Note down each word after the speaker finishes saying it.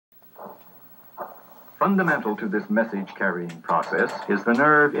Fundamental to this message-carrying process is the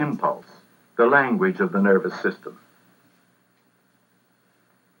nerve impulse, the language of the nervous system.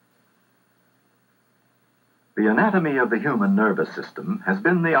 The anatomy of the human nervous system has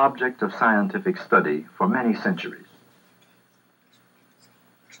been the object of scientific study for many centuries.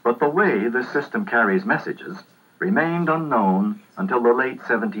 But the way this system carries messages remained unknown until the late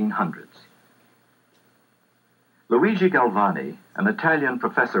 1700s. Luigi Galvani, an Italian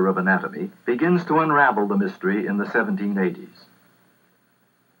professor of anatomy, begins to unravel the mystery in the 1780s.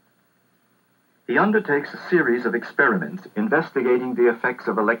 He undertakes a series of experiments investigating the effects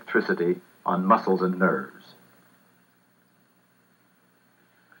of electricity on muscles and nerves.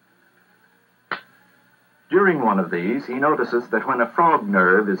 During one of these, he notices that when a frog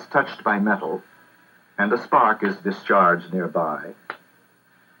nerve is touched by metal and a spark is discharged nearby,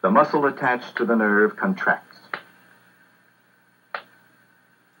 the muscle attached to the nerve contracts.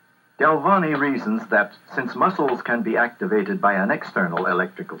 Galvani reasons that since muscles can be activated by an external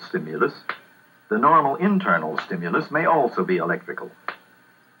electrical stimulus, the normal internal stimulus may also be electrical.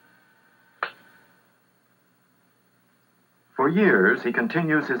 For years, he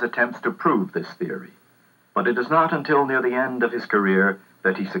continues his attempts to prove this theory, but it is not until near the end of his career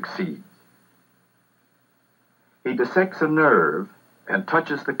that he succeeds. He dissects a nerve and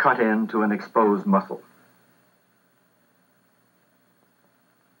touches the cut end to an exposed muscle.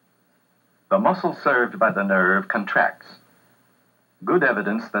 The muscle served by the nerve contracts. Good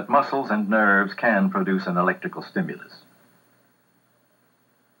evidence that muscles and nerves can produce an electrical stimulus.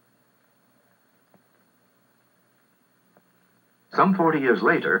 Some 40 years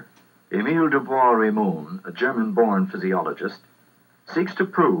later, Emile Dubois-Reymond, a German-born physiologist, seeks to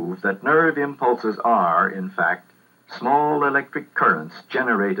prove that nerve impulses are, in fact, small electric currents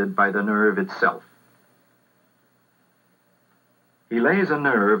generated by the nerve itself. He lays a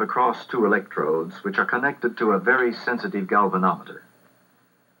nerve across two electrodes which are connected to a very sensitive galvanometer.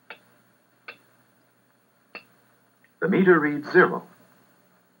 The meter reads 0.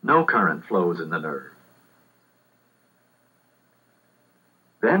 No current flows in the nerve.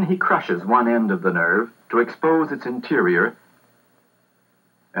 Then he crushes one end of the nerve to expose its interior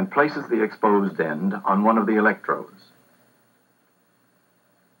and places the exposed end on one of the electrodes.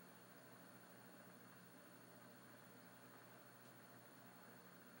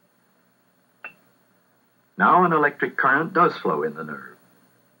 Now an electric current does flow in the nerve.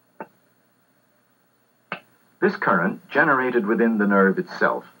 This current, generated within the nerve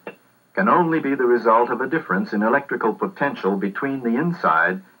itself, can only be the result of a difference in electrical potential between the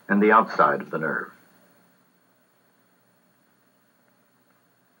inside and the outside of the nerve.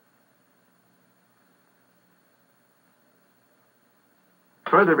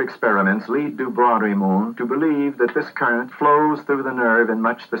 Further experiments lead Dubois-Reymond to believe that this current flows through the nerve in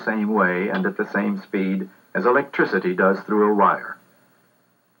much the same way and at the same speed as electricity does through a wire.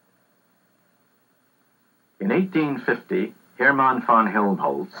 In 1850, Hermann von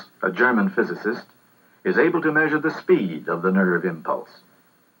Helmholtz, a German physicist, is able to measure the speed of the nerve impulse.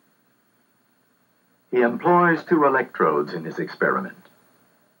 He employs two electrodes in his experiment.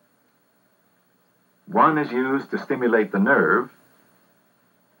 One is used to stimulate the nerve,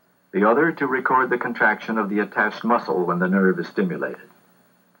 the other to record the contraction of the attached muscle when the nerve is stimulated.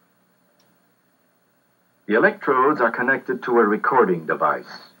 The electrodes are connected to a recording device,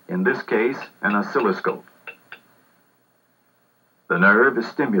 in this case, an oscilloscope. The nerve is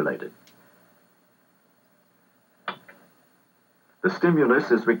stimulated. The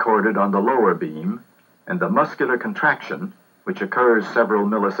stimulus is recorded on the lower beam, and the muscular contraction, which occurs several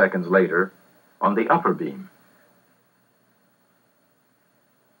milliseconds later, on the upper beam.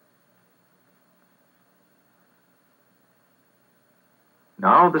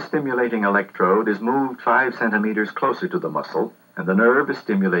 Now the stimulating electrode is moved 5 centimeters closer to the muscle, and the nerve is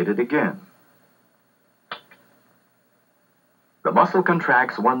stimulated again. The muscle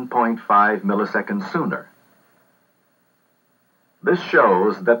contracts 1.5 milliseconds sooner. This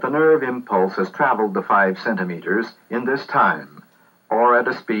shows that the nerve impulse has traveled the 5 centimeters in this time, or at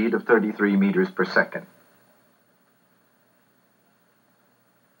a speed of 33 meters per second.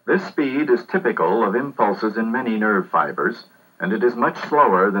 This speed is typical of impulses in many nerve fibers, and it is much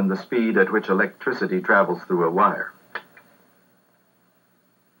slower than the speed at which electricity travels through a wire.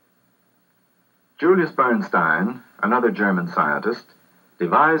 Julius Bernstein, another German scientist,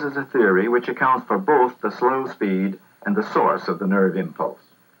 devises a theory which accounts for both the slow speed and the source of the nerve impulse.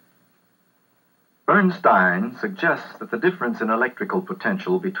 Bernstein suggests that the difference in electrical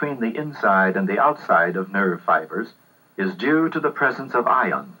potential between the inside and the outside of nerve fibers is due to the presence of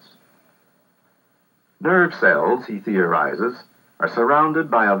ions. Nerve cells, he theorizes, are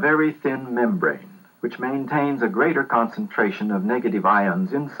surrounded by a very thin membrane, which maintains a greater concentration of negative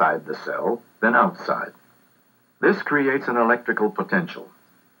ions inside the cell than outside. This creates an electrical potential.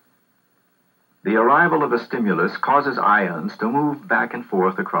 The arrival of a stimulus causes ions to move back and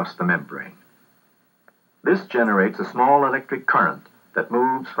forth across the membrane. This generates a small electric current that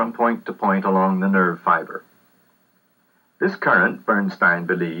moves from point to point along the nerve fiber. This current, Bernstein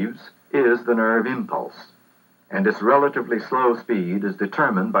believes, is the nerve impulse, and its relatively slow speed is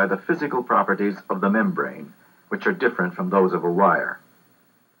determined by the physical properties of the membrane, which are different from those of a wire.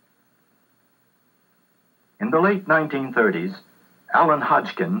 In the late 1930s, Alan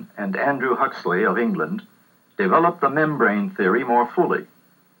Hodgkin and Andrew Huxley of England developed the membrane theory more fully.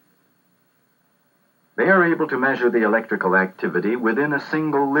 They are able to measure the electrical activity within a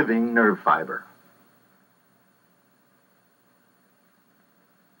single living nerve fiber.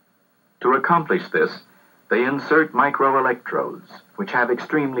 To accomplish this, they insert microelectrodes, which have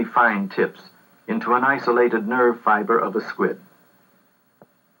extremely fine tips, into an isolated nerve fiber of a squid.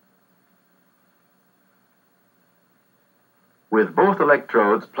 With both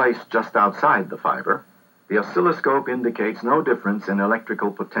electrodes placed just outside the fiber, the oscilloscope indicates no difference in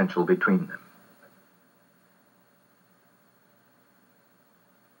electrical potential between them.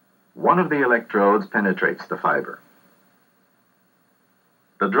 One of the electrodes penetrates the fiber.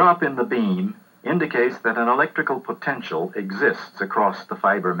 The drop in the beam indicates that an electrical potential exists across the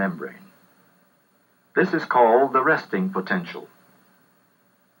fiber membrane. This is called the resting potential.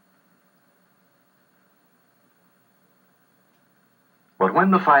 But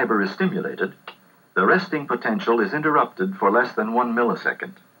when the fiber is stimulated, the resting potential is interrupted for less than 1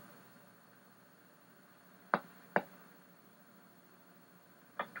 millisecond.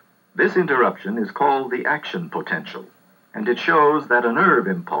 This interruption is called the action potential, and it shows that a nerve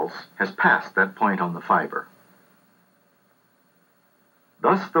impulse has passed that point on the fiber.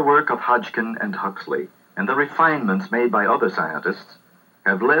 Thus, the work of Hodgkin and Huxley and the refinements made by other scientists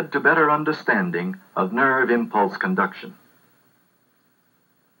have led to better understanding of nerve impulse conduction.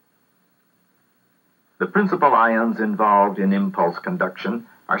 The principal ions involved in impulse conduction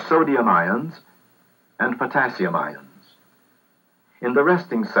are sodium ions and potassium ions. In the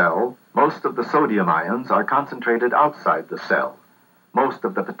resting cell, most of the sodium ions are concentrated outside the cell, most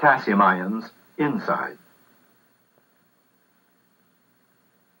of the potassium ions inside.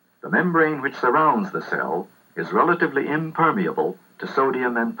 The membrane which surrounds the cell is relatively impermeable to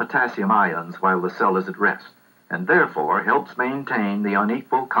sodium and potassium ions while the cell is at rest, and therefore helps maintain the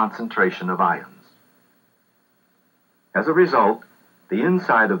unequal concentration of ions. As a result, the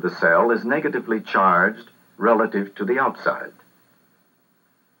inside of the cell is negatively charged relative to the outside.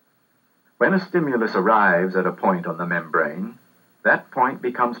 When a stimulus arrives at a point on the membrane, that point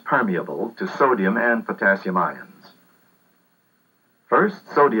becomes permeable to sodium and potassium ions. First,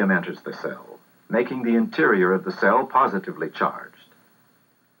 sodium enters the cell, making the interior of the cell positively charged.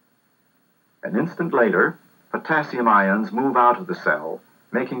 An instant later, potassium ions move out of the cell,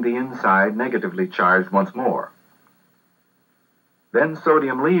 making the inside negatively charged once more. Then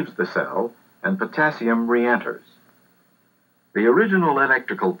sodium leaves the cell, and potassium re-enters. The original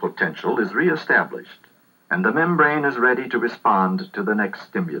electrical potential is re-established, and the membrane is ready to respond to the next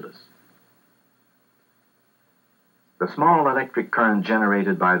stimulus. The small electric current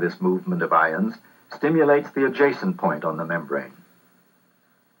generated by this movement of ions stimulates the adjacent point on the membrane.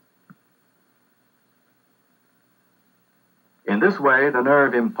 In this way, the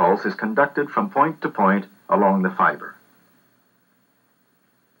nerve impulse is conducted from point to point along the fiber.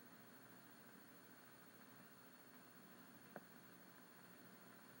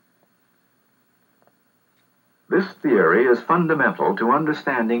 This theory is fundamental to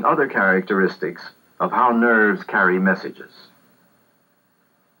understanding other characteristics of how nerves carry messages.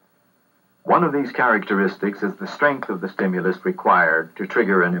 One of these characteristics is the strength of the stimulus required to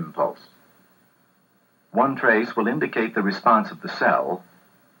trigger an impulse. One trace will indicate the response of the cell,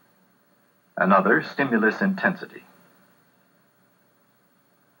 another stimulus intensity.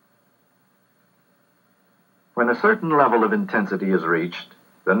 When a certain level of intensity is reached,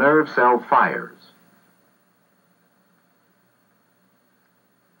 the nerve cell fires.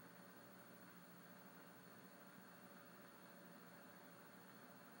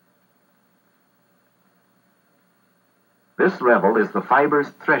 This level is the fiber's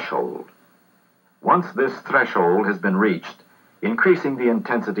threshold. Once this threshold has been reached, increasing the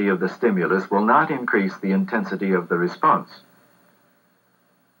intensity of the stimulus will not increase the intensity of the response.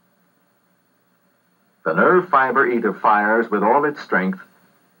 The nerve fiber either fires with all its strength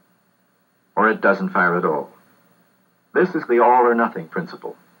or it doesn't fire at all. This is the all or nothing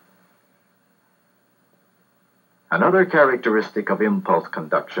principle. Another characteristic of impulse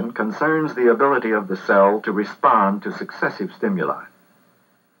conduction concerns the ability of the cell to respond to successive stimuli.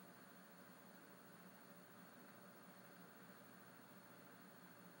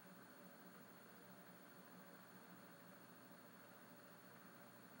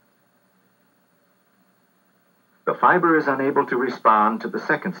 The fiber is unable to respond to the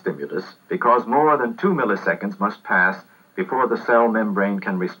second stimulus because more than 2 milliseconds must pass before the cell membrane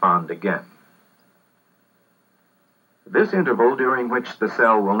can respond again. This interval during which the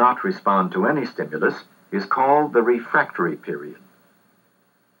cell will not respond to any stimulus is called the refractory period.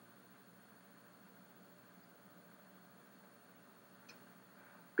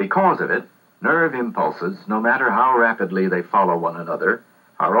 Because of it, nerve impulses, no matter how rapidly they follow one another,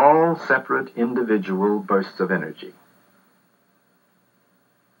 are all separate individual bursts of energy.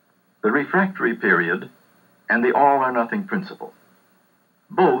 The refractory period and the all-or-nothing principle.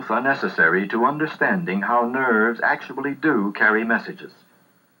 Both are necessary to understanding how nerves actually do carry messages.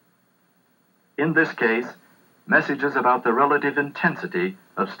 In this case, messages about the relative intensity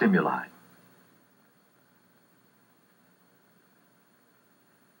of stimuli.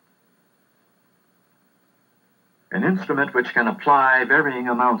 An instrument which can apply varying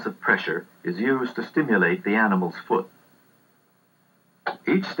amounts of pressure is used to stimulate the animal's foot.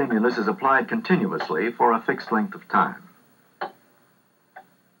 Each stimulus is applied continuously for a fixed length of time.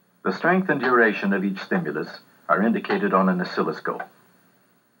 The strength and duration of each stimulus are indicated on an oscilloscope.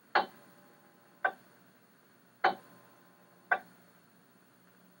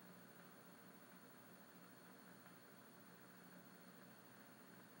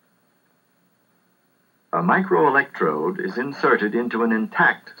 A microelectrode is inserted into an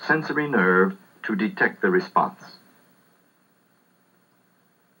intact sensory nerve to detect the response.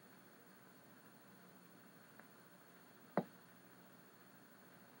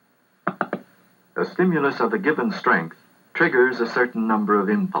 A stimulus of a given strength triggers a certain number of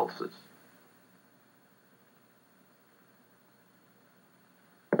impulses.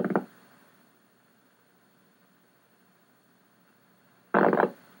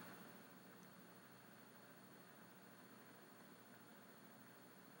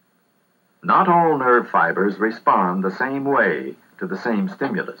 Not all nerve fibers respond the same way to the same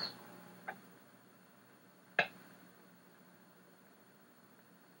stimulus.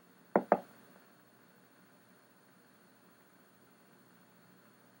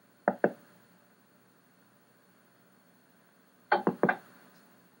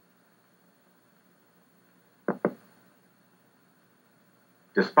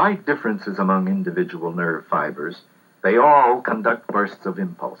 Despite differences among individual nerve fibers, they all conduct bursts of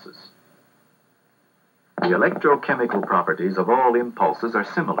impulses. The electrochemical properties of all impulses are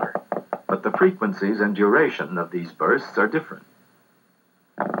similar, but the frequencies and duration of these bursts are different.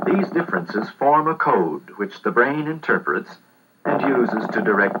 These differences form a code which the brain interprets and uses to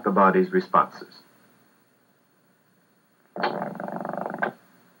direct the body's responses.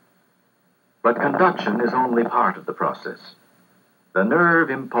 But conduction is only part of the process. The nerve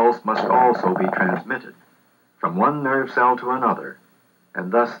impulse must also be transmitted from one nerve cell to another,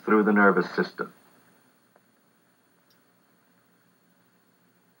 and thus through the nervous system.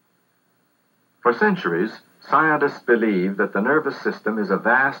 For centuries, scientists believed that the nervous system is a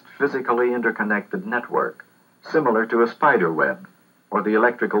vast physically interconnected network, similar to a spider web or the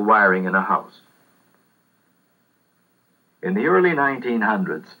electrical wiring in a house. In the early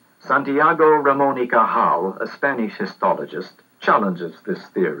 1900s, Santiago Ramón y Cajal, a Spanish histologist, challenges this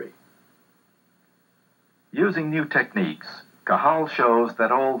theory. Using new techniques, Cajal shows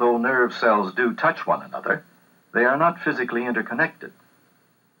that although nerve cells do touch one another, they are not physically interconnected.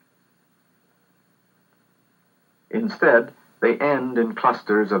 Instead, they end in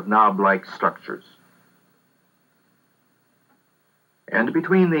clusters of knob-like structures. And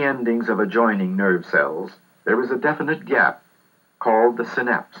between the endings of adjoining nerve cells, there is a definite gap called the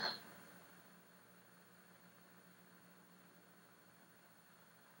synapse.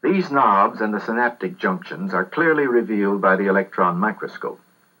 These knobs and the synaptic junctions are clearly revealed by the electron microscope.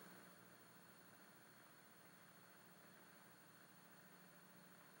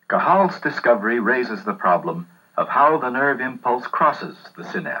 Cajal's discovery raises the problem of how the nerve impulse crosses the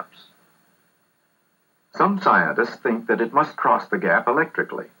synapse. Some scientists think that it must cross the gap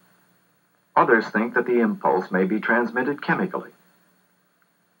electrically. Others think that the impulse may be transmitted chemically.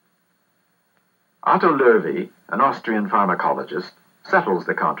 Otto Loewi, an Austrian pharmacologist, settles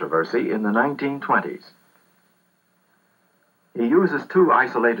the controversy in the 1920s. He uses two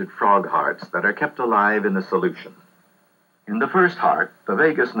isolated frog hearts that are kept alive in a solution. In the first heart, the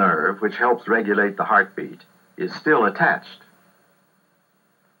vagus nerve, which helps regulate the heartbeat, is still attached.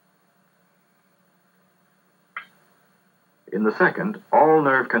 In the second, all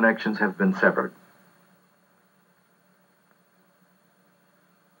nerve connections have been severed.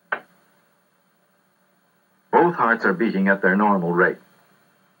 Both hearts are beating at their normal rate.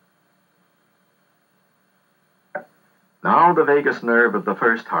 Now the vagus nerve of the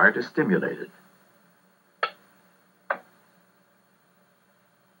first heart is stimulated.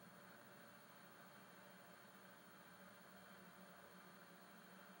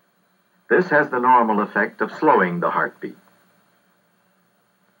 This has the normal effect of slowing the heartbeat.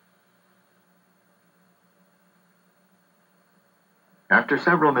 After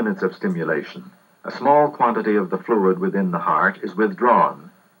several minutes of stimulation, a small quantity of the fluid within the heart is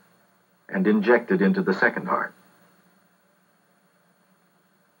withdrawn and injected into the second heart.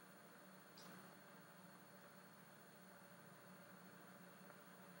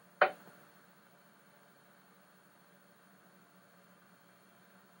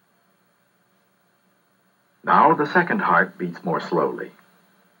 Now the second heart beats more slowly.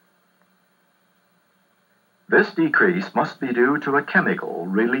 This decrease must be due to a chemical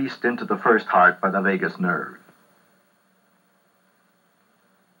released into the first heart by the vagus nerve.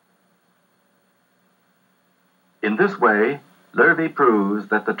 In this way, Lervy proves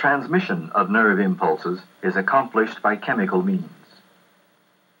that the transmission of nerve impulses is accomplished by chemical means.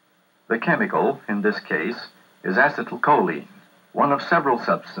 The chemical, in this case, is acetylcholine, one of several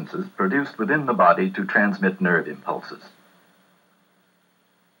substances produced within the body to transmit nerve impulses.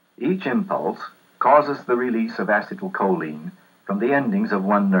 Each impulse causes the release of acetylcholine from the endings of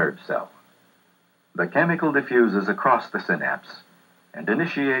one nerve cell. The chemical diffuses across the synapse and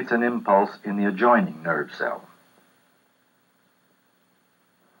initiates an impulse in the adjoining nerve cell.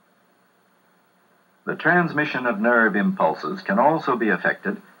 The transmission of nerve impulses can also be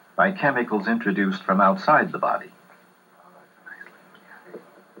affected by chemicals introduced from outside the body.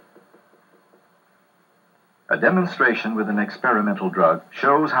 A demonstration with an experimental drug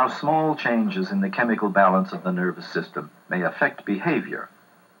shows how small changes in the chemical balance of the nervous system may affect behavior.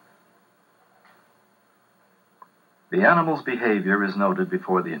 The animal's behavior is noted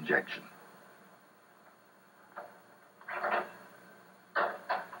before the injection.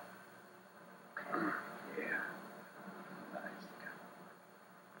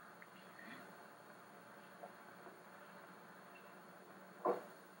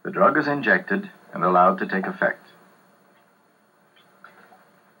 The drug is injected and allowed to take effect.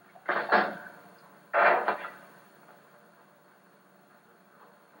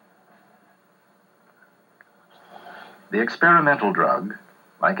 The experimental drug,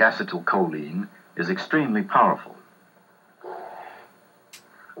 like acetylcholine, is extremely powerful.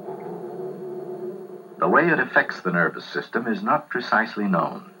 The way it affects the nervous system is not precisely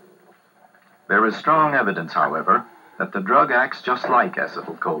known. There is strong evidence, however, that the drug acts just like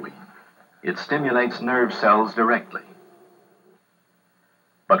acetylcholine. It stimulates nerve cells directly.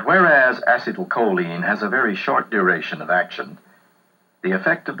 But whereas acetylcholine has a very short duration of action, the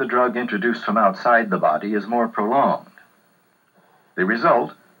effect of the drug introduced from outside the body is more prolonged. The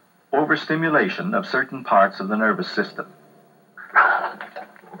result, overstimulation of certain parts of the nervous system.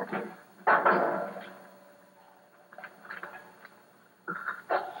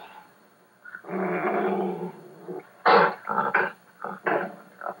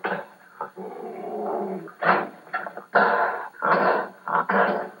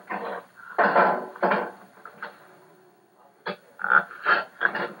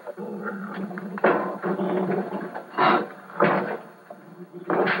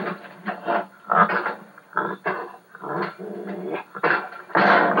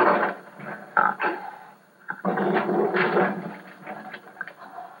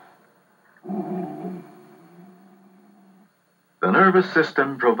 The nervous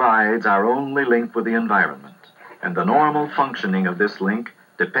system provides our only link with the environment, and the normal functioning of this link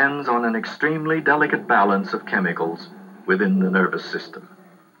depends on an extremely delicate balance of chemicals within the nervous system.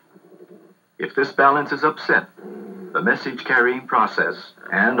 If this balance is upset, the message-carrying process,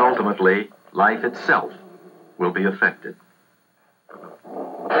 and ultimately life itself, will be affected.